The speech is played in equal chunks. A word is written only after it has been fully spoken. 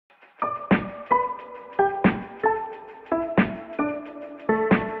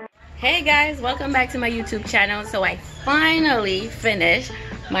Hey guys, welcome back to my YouTube channel. So I finally finished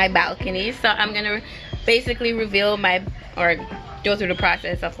my balcony. So I'm gonna basically reveal my, or go through the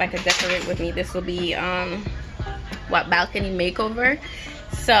process of like a decorate with me. This will be balcony makeover.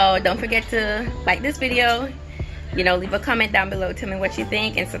 So don't forget to like this video, leave a comment down below, tell me what you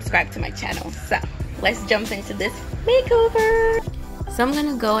think, and subscribe to my channel. So let's jump into this makeover. So I'm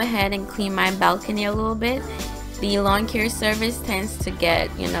gonna go ahead and clean my balcony a little bit. The lawn care service tends to get,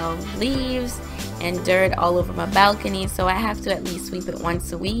 leaves and dirt all over my balcony, so I have to at least sweep it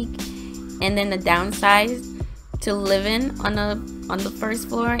once a week. And then the downside to living on the first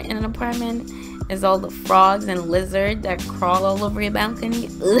floor in an apartment is all the frogs and lizards that crawl all over your balcony.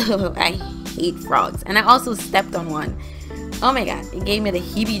 Ugh, I hate frogs. And I also stepped on one. Oh my god, it gave me the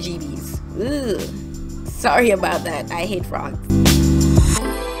heebie-jeebies. Ugh. Sorry about that. I hate frogs.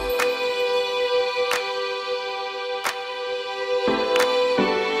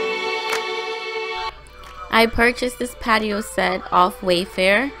 I purchased this patio set off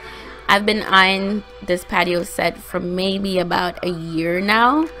Wayfair. I've been eyeing this patio set for maybe about a year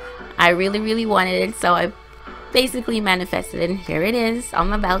now. I really wanted it, so I basically manifested it, and here it is on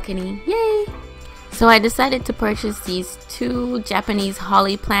my balcony. Yay! So I decided to purchase these two Japanese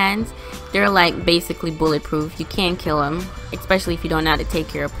holly plants. They're like basically bulletproof. You can't kill them, especially if you don't know how to take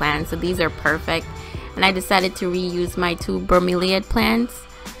care of plants. So these are perfect. And I decided to reuse my two bromeliad plants.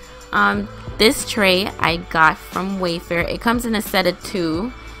 This tray I got from Wayfair. It comes in a set of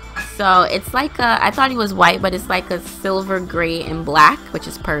two. So it's like I thought it was white, but it's like a silver, gray, and black, which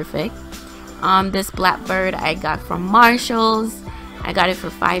is perfect. This blackbird I got from Marshall's. I got it for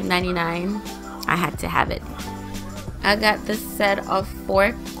 $5.99. I had to have it. I got this set of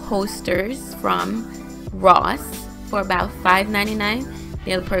 4 coasters from Ross for about $5.99.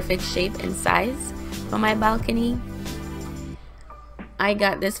 They're the perfect shape and size for my balcony. I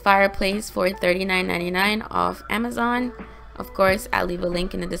got this fireplace for $39.99 off Amazon. Of course, I'll leave a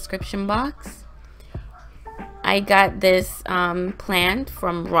link in the description box. I got this plant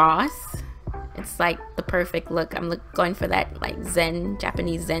from Ross. It's like the perfect look. I'm going for that like Zen,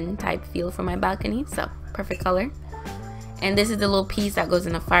 Japanese Zen type feel for my balcony. So, perfect color. And this is the little piece that goes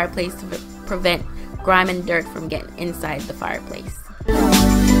in the fireplace to prevent grime and dirt from getting inside the fireplace.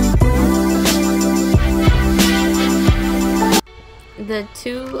 The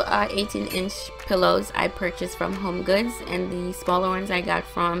two 18-inch pillows I purchased from Home Goods, and the smaller ones I got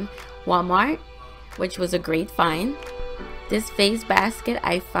from Walmart, which was a great find. This vase basket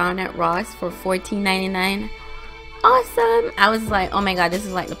I found at Ross for $14.99. Awesome! I was like, oh my god, this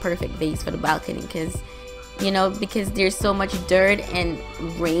is like the perfect vase for the balcony, because because there's so much dirt and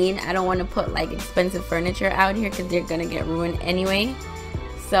rain. I don't want to put like expensive furniture out here because they're gonna get ruined anyway.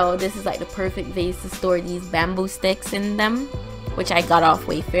 So this is like the perfect vase to store these bamboo sticks in them, which I got off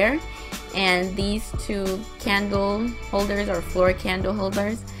Wayfair. And these two candle holders, or floor candle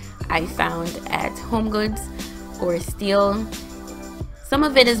holders, I found at Home Goods for steel. Some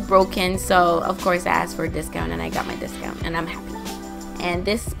of it is broken, so of course I asked for a discount and I got my discount, and I'm happy. And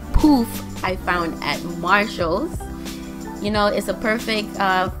this poof I found at Marshall's. It's a perfect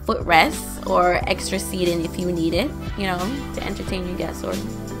footrest or extra seating if you need it, to entertain your guests or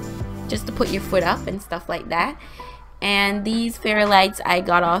just to put your foot up and stuff like that. And these fairy lights I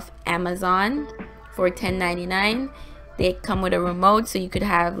got off Amazon for $10.99. They come with a remote, so you could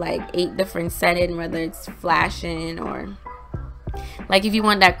have like 8 different settings, whether it's flashing or like if you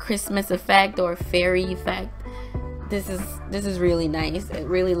want that Christmas effect or fairy effect. This is really nice. It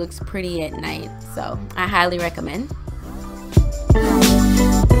really looks pretty at night, so I highly recommend.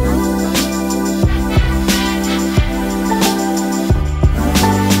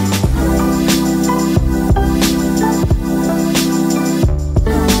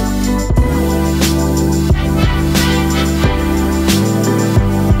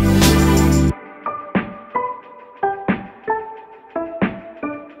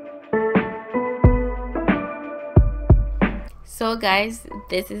 So guys,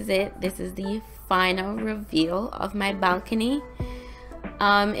 this is it. This is the final reveal of my balcony.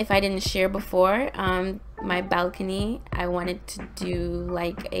 If I didn't share before, my balcony, I wanted to do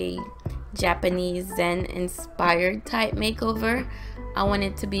like a Japanese Zen inspired type makeover. I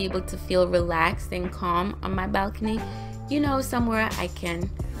wanted to be able to feel relaxed and calm on my balcony. Somewhere I can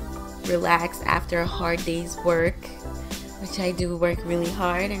relax after a hard day's work, which I do work really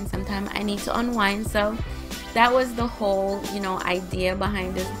hard, and sometimes I need to unwind. So that was the whole idea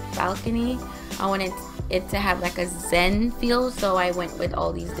behind this balcony. I wanted it to have like a Zen feel, so I went with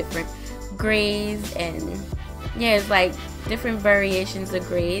all these different grays, and yeah, it's like different variations of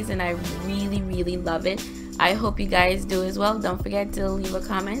grays, and I really love it. I hope you guys do as well. Don't forget to leave a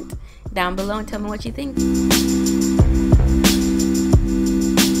comment down below and tell me what you think.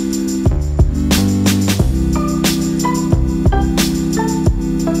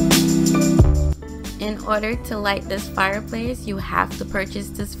 In order to light this fireplace, you have to purchase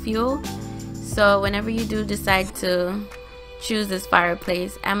this fuel. So whenever you do decide to choose this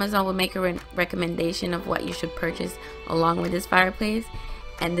fireplace, Amazon will make a recommendation of what you should purchase along with this fireplace,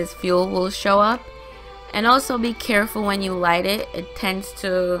 and this fuel will show up. And also be careful when you light it. It tends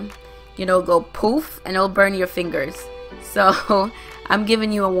to, you know, go poof and it'll burn your fingers. So I'm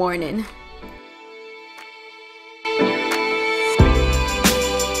giving you a warning.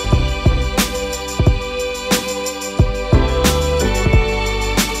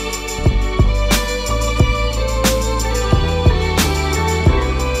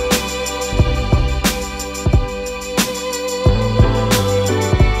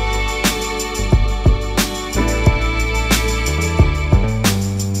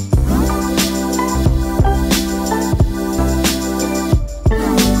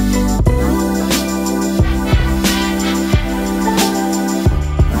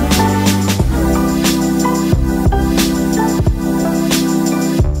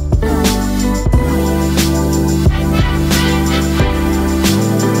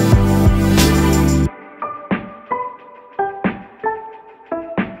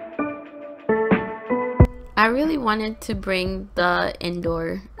 I really wanted to bring the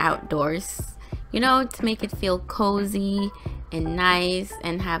indoor outdoors, you know, to make it feel cozy and nice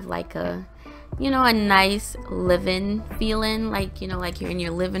and have like a, you know, a nice living feeling, like, you know, like you're in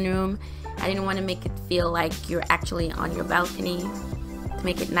your living room. I didn't want to make it feel like you're actually on your balcony, to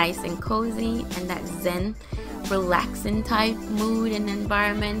make it nice and cozy and that zen, relaxing type mood and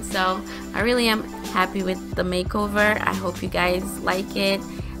environment. So I really am happy with the makeover. I hope you guys like it.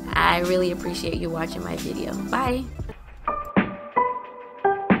 I really appreciate you watching my video. Bye.